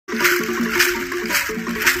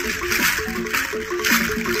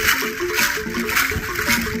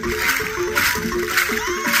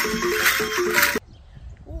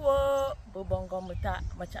meta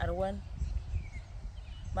macharwan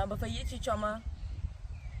mamba fa yichi choma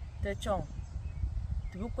te chong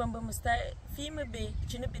tu kwamba musta fime be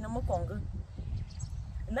chine bina Mukonge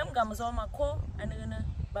nam gamzo ma ko anana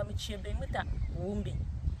ba mi chebe meta wumbi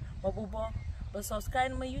mabubo ba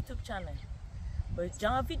subscribe my YouTube channel ba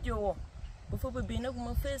janga video ba fo be bina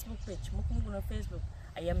kuma Facebook page mo kuma Facebook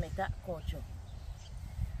ayam meta culture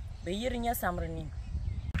be yirinya samrani.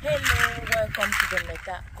 Hello, welcome to the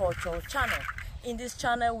Meta Culture channel. In this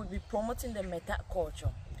channel, we'll be promoting the Meta culture.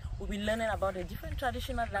 We'll be learning about the different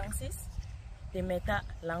traditional dances, the Meta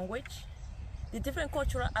language, the different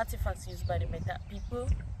cultural artifacts used by the Meta people,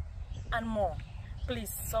 and more. Please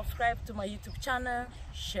subscribe to my YouTube channel,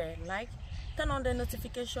 share, like, turn on the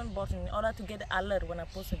notification button in order to get the alert when I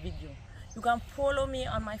post a video. You can follow me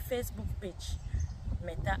on my Facebook page,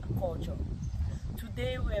 Meta Culture.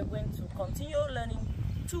 Today, we are going to continue learning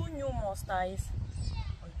two more styles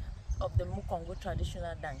of the Mukonge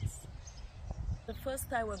traditional dance. The first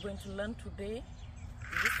style we're going to learn today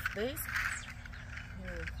is this.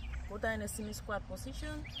 You go down in a semi-squat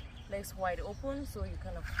position, legs wide open, so you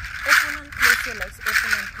kind of open and close your legs,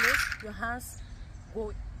 open and close. Your hands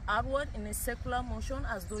go outward in a circular motion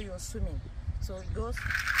as though you're swimming. So it goes in,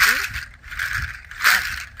 down,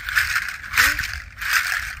 in,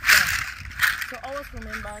 down. So always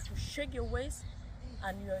remember to shake your waist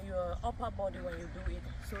and your upper body when you do it.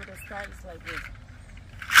 So the style is like this.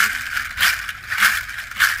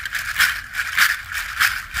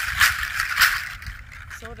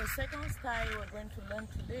 So the second style we're going to learn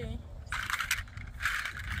today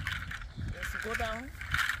is to go down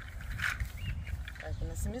like in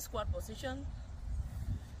a semi-squat position.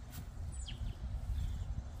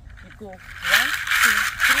 You go 1, 2,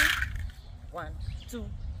 3, 1, 2,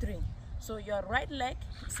 3. So your right leg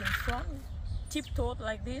is in front, tiptoed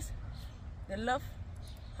like this. The left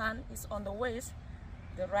hand is on the waist,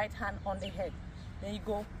 the right hand on the head. Then you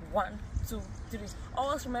go 1, 2, 3.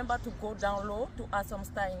 Always remember to go down low to add some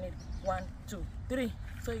style in it. 1, 2, 3.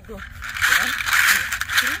 So you go 1,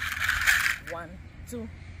 2, 3. 1, 2,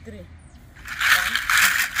 3.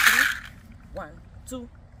 1, 2,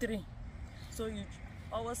 3. So you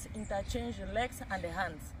always interchange the legs and the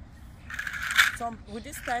hands. With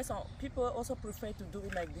this style, some people also prefer to do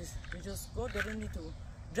it like this. You just go, they don't need to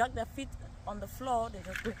drag their feet on the floor. They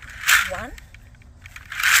just go 1,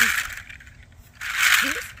 2,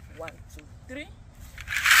 1, 2, 3,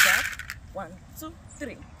 back, 1, 2,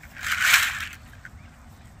 3.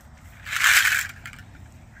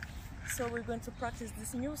 So we're going to practice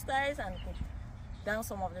these new styles and put down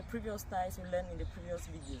some of the previous styles we learned in the previous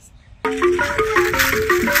videos.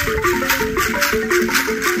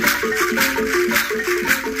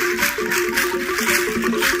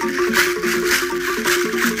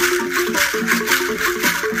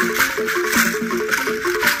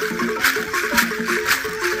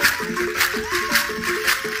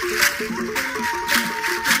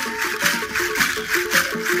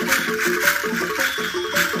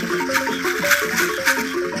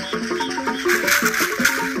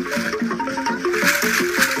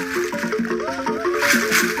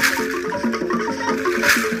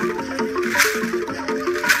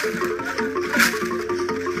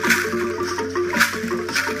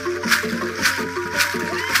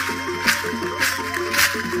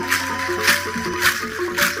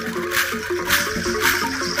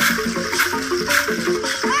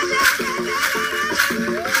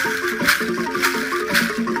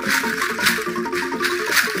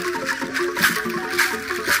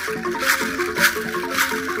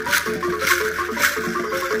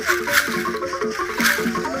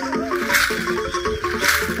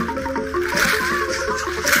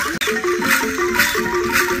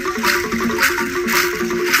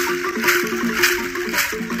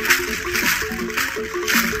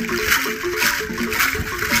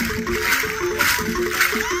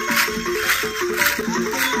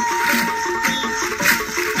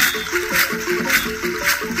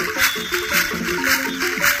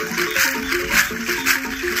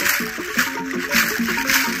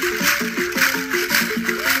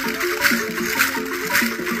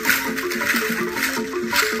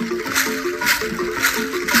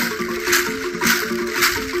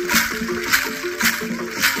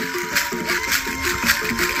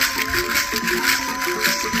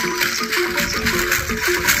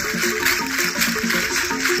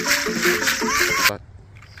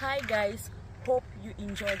 Hi guys, hope you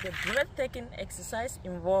enjoyed the breathtaking exercise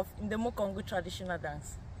involved in the Mukonge traditional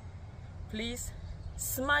dance. Please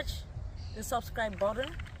smash the subscribe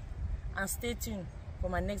button and stay tuned for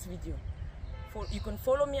my next video. You can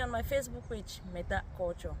follow me on my Facebook page, Meta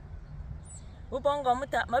Culture. Ubongo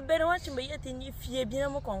muta mabere watching be yet in fie bina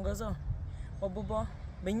Mukonge zo. Obubo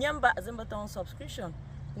be nyamba azimbaton subscription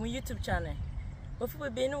on YouTube channel. But we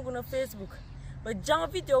be no gonna Facebook. But jang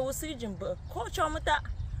video was region but culture muta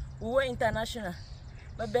we were international.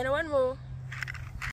 But ben one more